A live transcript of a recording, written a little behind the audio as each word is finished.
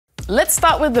Let's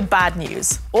start with the bad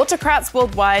news. Autocrats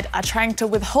worldwide are trying to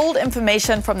withhold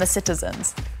information from the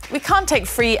citizens. We can't take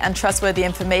free and trustworthy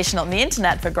information on the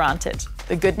internet for granted.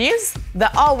 The good news?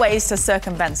 There are ways to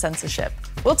circumvent censorship.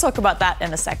 We'll talk about that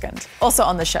in a second. Also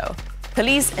on the show,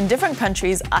 police in different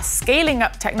countries are scaling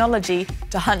up technology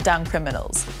to hunt down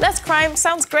criminals. Less crime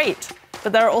sounds great,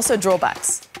 but there are also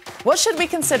drawbacks. What should we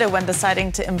consider when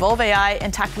deciding to involve AI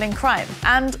in tackling crime?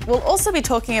 And we'll also be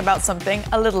talking about something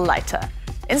a little lighter.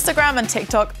 Instagram and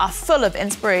TikTok are full of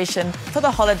inspiration for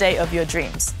the holiday of your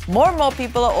dreams. More and more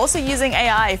people are also using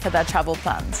AI for their travel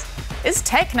plans. Is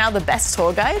tech now the best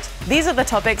tour guide? These are the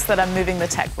topics that are moving the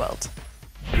tech world.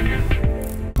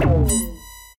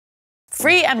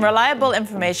 Free and reliable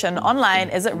information online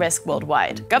is at risk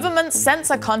worldwide. Governments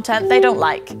censor content they don't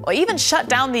like, or even shut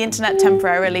down the internet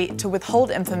temporarily to withhold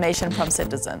information from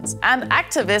citizens. And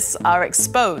activists are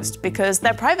exposed because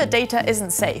their private data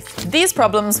isn't safe. These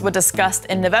problems were discussed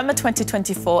in November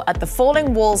 2024 at the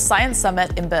Falling Walls Science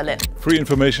Summit in Berlin. Free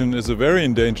information is a very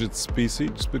endangered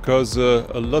species because a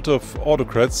lot of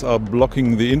autocrats are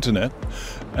blocking the internet.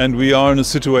 And we are in a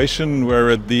situation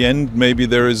where at the end maybe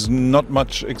there is not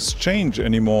much exchange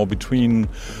anymore between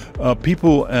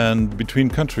people and between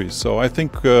countries. So I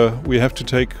think we have to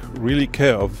take really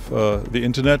care of the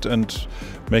internet and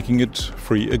making it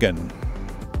free again.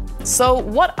 So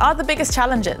what are the biggest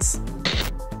challenges?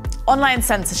 Online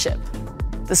censorship.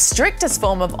 The strictest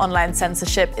form of online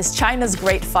censorship is China's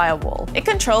Great Firewall. It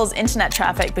controls internet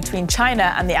traffic between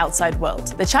China and the outside world.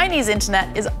 The Chinese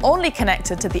internet is only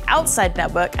connected to the outside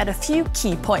network at a few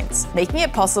key points, making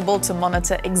it possible to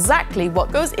monitor exactly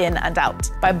what goes in and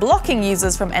out. By blocking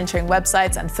users from entering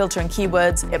websites and filtering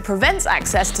keywords, it prevents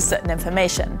access to certain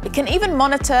information. It can even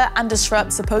monitor and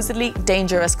disrupt supposedly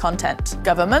dangerous content.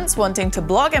 Governments wanting to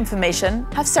block information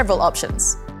have several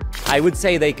options. I would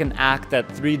say they can act at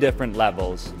three different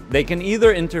levels. They can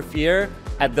either interfere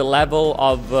at the level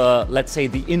of, let's say,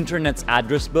 the internet's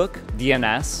address book,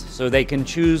 DNS, so they can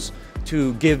choose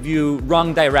to give you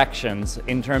wrong directions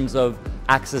in terms of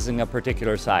accessing a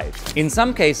particular site. In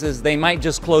some cases, they might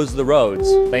just close the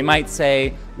roads. They might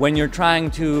say, when you're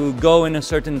trying to go in a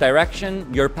certain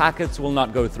direction, your packets will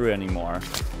not go through anymore.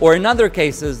 Or in other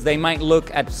cases, they might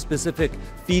look at specific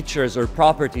features or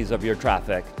properties of your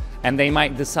traffic, and they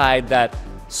might decide that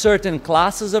certain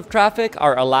classes of traffic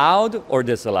are allowed or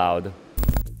disallowed.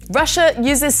 Russia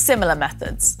uses similar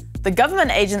methods. The government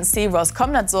agency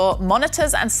Roskomnadzor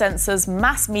monitors and censors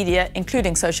mass media,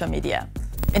 including social media.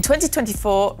 In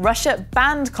 2024, Russia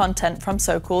banned content from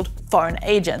so-called foreign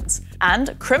agents and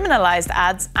criminalized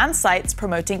ads and sites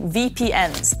promoting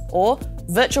VPNs, or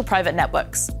virtual private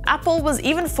networks. Apple was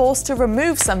even forced to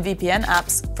remove some VPN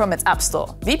apps from its App Store.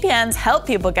 VPNs help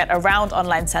people get around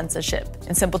online censorship.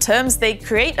 In simple terms, they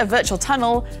create a virtual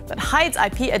tunnel that hides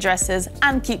IP addresses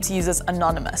and keeps users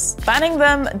anonymous. Banning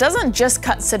them doesn't just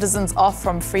cut citizens off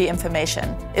from free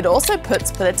information, it also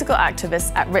puts political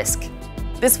activists at risk.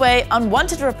 This way,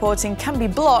 unwanted reporting can be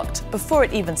blocked before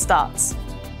it even starts.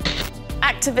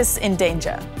 Activists in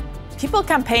danger. People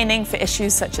campaigning for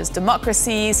issues such as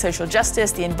democracy, social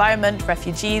justice, the environment,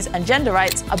 refugees, and gender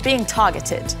rights are being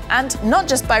targeted, and not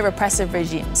just by repressive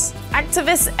regimes.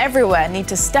 Activists everywhere need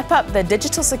to step up their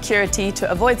digital security to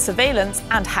avoid surveillance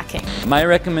and hacking. My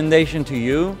recommendation to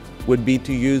you would be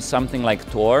to use something like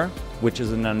Tor, which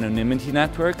is an anonymity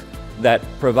network that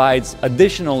provides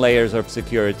additional layers of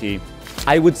security.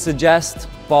 I would suggest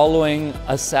following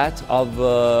a set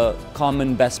of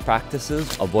common best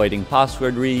practices, avoiding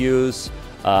password reuse,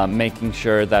 making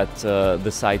sure that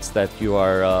the sites that you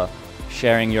are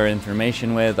sharing your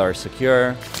information with are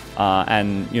secure,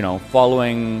 and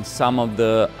following some of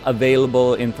the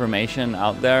available information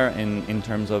out there in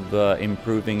terms of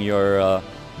improving your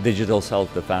digital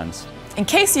self-defense. In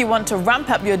case you want to ramp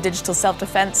up your digital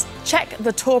self-defense, check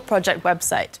the Tor project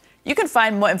website. You can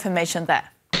find more information there.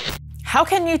 How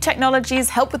can new technologies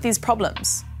help with these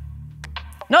problems?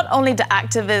 Not only do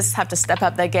activists have to step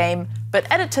up their game, but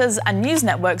editors and news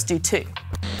networks do too.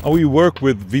 We work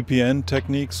with VPN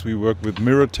techniques, we work with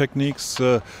mirror techniques,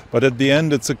 but at the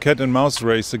end it's a cat and mouse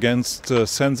race against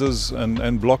censors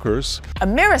and blockers. A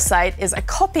mirror site is a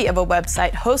copy of a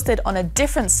website hosted on a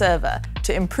different server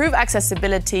to improve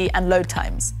accessibility and load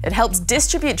times. It helps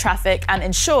distribute traffic and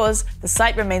ensures the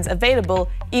site remains available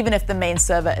even if the main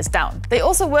server is down. They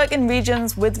also work in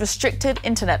regions with restricted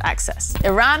internet access.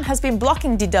 Iran has been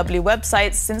blocking DW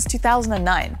websites since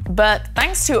 2009, but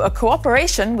thanks to a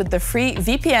cooperation with the free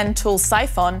VPN tool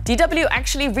Siphon, DW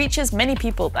actually reaches many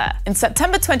people there. In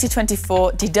September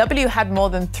 2024, DW had more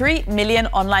than 3 million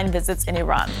online visits in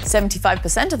Iran,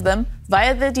 75% of them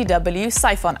via the DW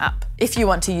Siphon app. If you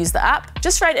want to use the app,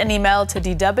 just write an email to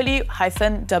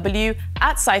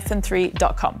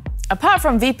dw-w@siphon3.com. Apart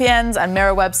from VPNs and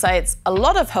mirror websites, a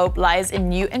lot of hope lies in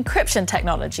new encryption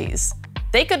technologies.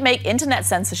 They could make internet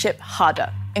censorship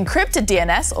harder. Encrypted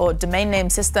DNS, or domain name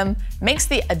system, makes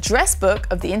the address book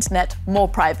of the internet more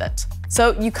private.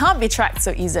 So you can't be tracked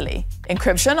so easily.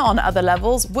 Encryption on other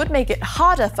levels would make it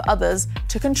harder for others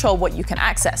to control what you can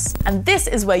access. And this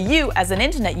is where you, as an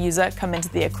internet user, come into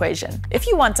the equation. If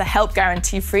you want to help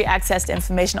guarantee free access to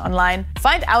information online,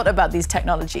 find out about these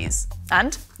technologies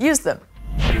and use them.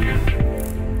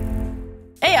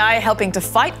 AI helping to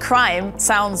fight crime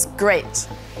sounds great,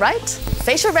 right?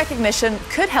 Facial recognition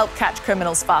could help catch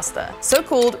criminals faster.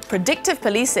 So-called predictive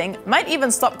policing might even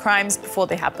stop crimes before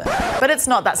they happen. But it's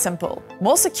not that simple.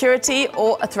 More security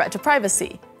or a threat to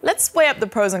privacy? Let's weigh up the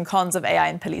pros and cons of AI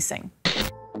in policing.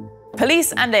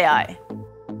 Police and AI.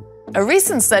 A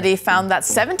recent study found that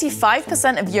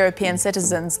 75% of European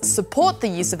citizens support the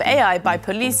use of AI by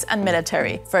police and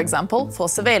military, for example, for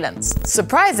surveillance.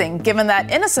 Surprising, given that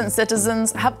innocent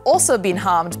citizens have also been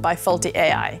harmed by faulty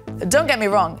AI. Don't get me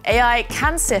wrong, AI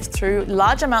can sift through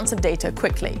large amounts of data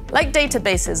quickly, like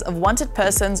databases of wanted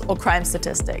persons or crime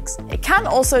statistics. It can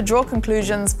also draw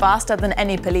conclusions faster than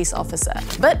any police officer.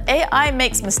 But AI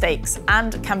makes mistakes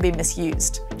and can be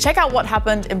misused. Check out what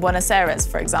happened in Buenos Aires,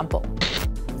 for example.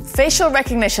 Facial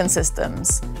recognition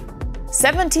systems.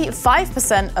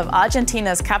 75% of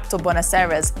Argentina's capital, Buenos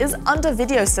Aires, is under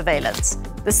video surveillance.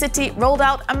 The city rolled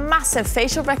out a massive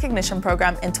facial recognition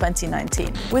program in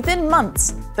 2019. Within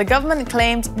months, the government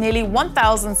claimed nearly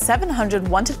 1,700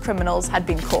 wanted criminals had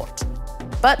been caught.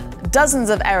 But dozens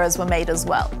of errors were made as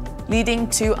well, leading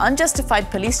to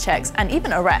unjustified police checks and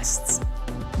even arrests.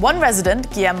 One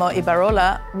resident, Guillermo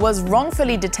Ibarola, was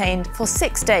wrongfully detained for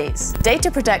 6 days.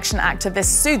 Data protection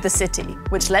activists sued the city,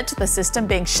 which led to the system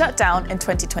being shut down in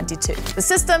 2022. The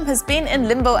system has been in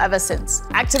limbo ever since.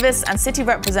 Activists and city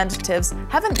representatives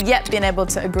haven't yet been able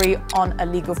to agree on a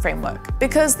legal framework.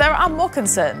 Because there are more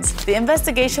concerns. The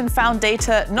investigation found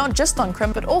data not just on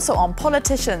crime, but also on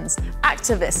politicians,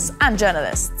 activists, and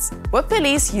journalists. Were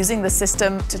police using the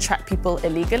system to track people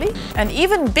illegally? An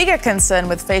even bigger concern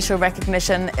with facial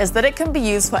recognition is that it can be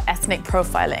used for ethnic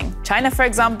profiling. China, for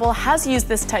example, has used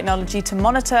this technology to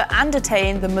monitor and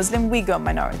detain the Muslim Uyghur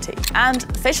minority. And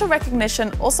facial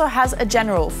recognition also has a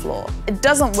general flaw. It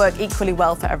doesn't work equally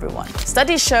well for everyone.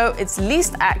 Studies show it's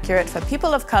least accurate for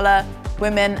people of color,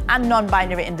 women, and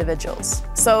non-binary individuals.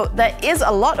 So there is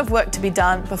a lot of work to be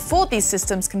done before these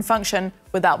systems can function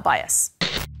without bias.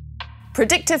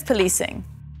 Predictive policing.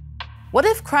 What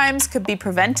if crimes could be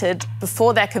prevented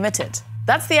before they're committed?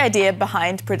 That's the idea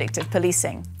behind predictive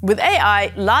policing. With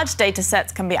AI, large data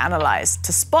sets can be analyzed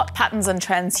to spot patterns and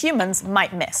trends humans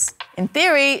might miss. In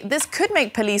theory, this could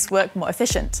make police work more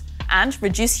efficient and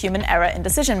reduce human error in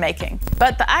decision-making.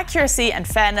 But the accuracy and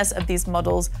fairness of these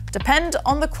models depend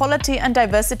on the quality and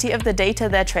diversity of the data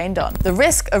they're trained on. The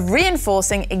risk of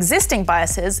reinforcing existing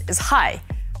biases is high.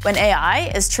 When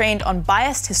AI is trained on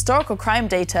biased historical crime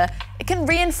data, it can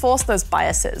reinforce those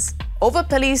biases.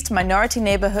 Over-policed minority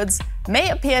neighborhoods may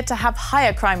appear to have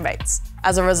higher crime rates.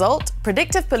 As a result,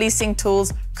 predictive policing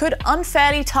tools could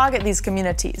unfairly target these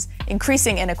communities,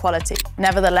 increasing inequality.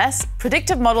 Nevertheless,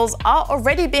 predictive models are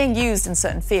already being used in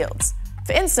certain fields.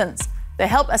 For instance, they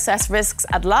help assess risks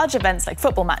at large events like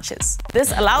football matches.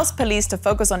 This allows police to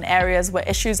focus on areas where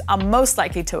issues are most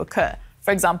likely to occur,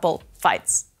 for example,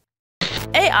 fights.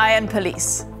 AI and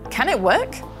police. Can it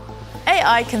work?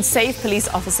 AI can save police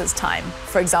officers time.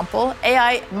 For example,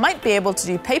 AI might be able to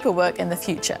do paperwork in the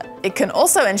future. It can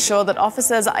also ensure that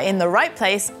officers are in the right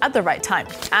place at the right time.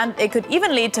 And it could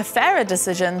even lead to fairer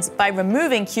decisions by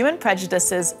removing human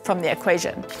prejudices from the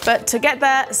equation. But to get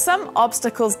there, some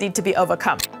obstacles need to be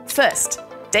overcome. First,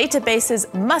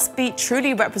 databases must be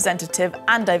truly representative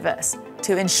and diverse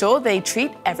to ensure they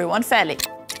treat everyone fairly.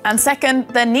 And second,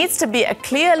 there needs to be a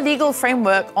clear legal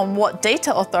framework on what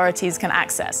data authorities can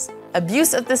access.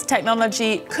 Abuse of this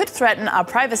technology could threaten our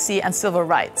privacy and civil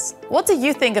rights. What do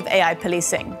you think of AI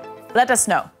policing? Let us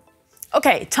know.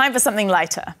 Okay, time for something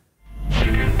lighter.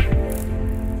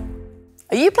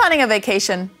 Are you planning a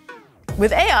vacation?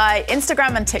 With AI,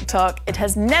 Instagram and TikTok, it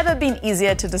has never been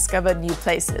easier to discover new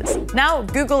places. Now,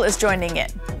 Google is joining in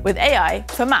with AI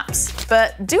for maps.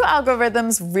 But do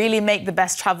algorithms really make the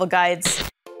best travel guides?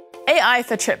 AI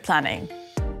for trip planning.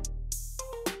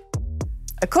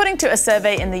 According to a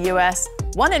survey in the US,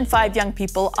 1 in 5 young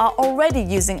people are already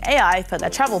using AI for their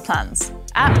travel plans.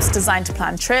 Apps designed to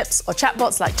plan trips or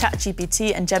chatbots like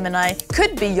ChatGPT and Gemini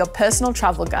could be your personal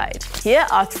travel guide. Here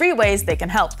are 3 ways they can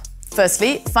help.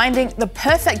 Firstly, finding the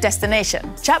perfect destination.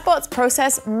 Chatbots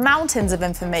process mountains of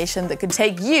information that could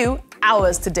take you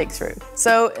hours to dig through.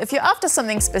 So if you're after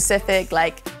something specific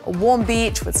like a warm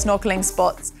beach with snorkeling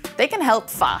spots, they can help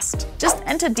fast. Just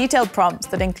enter detailed prompts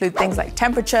that include things like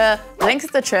temperature, length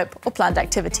of the trip, or planned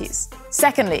activities.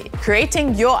 Secondly,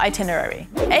 creating your itinerary.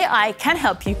 AI can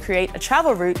help you create a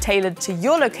travel route tailored to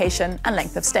your location and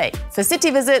length of stay. For city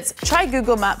visits, try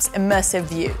Google Maps Immersive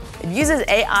View. It uses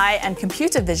AI and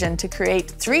computer vision to create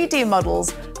 3D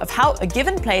models of how a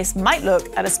given place might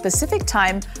look at a specific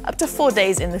time up to 4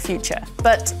 days in the future.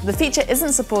 But the feature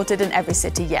isn't supported in every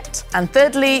city yet. And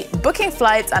thirdly, booking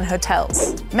flights and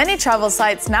hotels. Many travel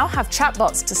sites now have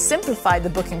chatbots to simplify the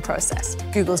booking process.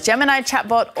 Google's Gemini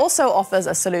chatbot also offers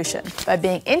a solution. By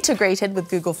being integrated with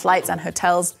Google Flights and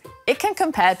hotels, it can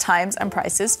compare times and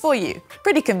prices for you.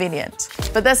 Pretty convenient.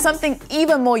 But there's something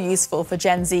even more useful for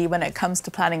Gen Z when it comes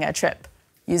to planning a trip.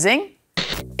 Using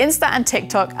Insta and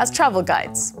TikTok as travel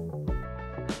guides.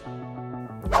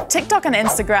 TikTok and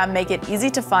Instagram make it easy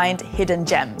to find hidden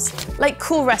gems, like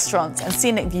cool restaurants and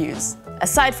scenic views.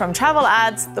 Aside from travel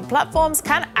ads, the platforms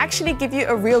can actually give you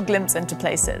a real glimpse into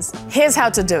places. Here's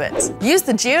how to do it. Use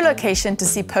the geolocation to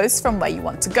see posts from where you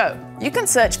want to go. You can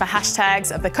search for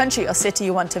hashtags of the country or city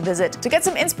you want to visit to get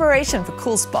some inspiration for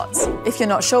cool spots. If you're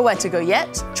not sure where to go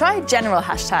yet, try general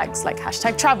hashtags like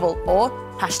 #travel or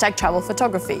 #travel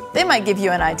photography. They might give you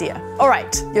an idea. All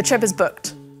right, your trip is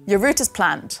booked. Your route is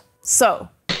planned. So,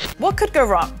 what could go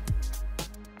wrong?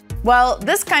 Well,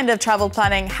 this kind of travel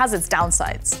planning has its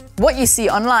downsides. What you see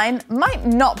online might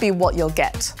not be what you'll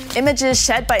get. Images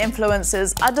shared by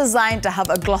influencers are designed to have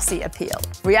a glossy appeal.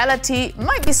 Reality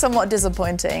might be somewhat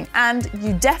disappointing, and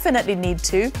you definitely need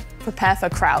to prepare for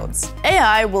crowds.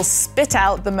 AI will spit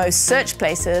out the most searched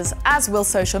places, as will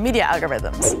social media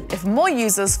algorithms. If more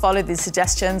users follow these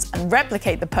suggestions and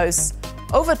replicate the posts,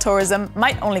 over-tourism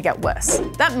might only get worse.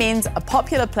 That means a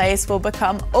popular place will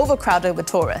become overcrowded with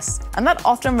tourists, and that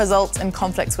often results in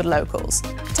conflicts with locals.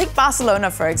 Take Barcelona,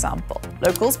 for example.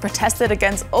 Locals protested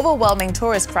against overwhelming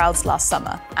tourist crowds last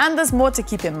summer, and there's more to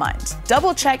keep in mind.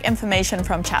 Double-check information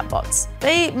from chatbots.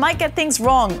 They might get things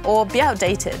wrong or be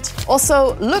outdated.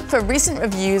 Also, look for recent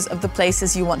reviews of the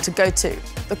places you want to go to.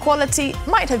 The quality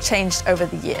might have changed over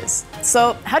the years.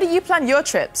 So, how do you plan your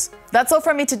trips? That's all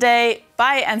from me today.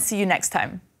 Bye and see you next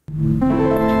time.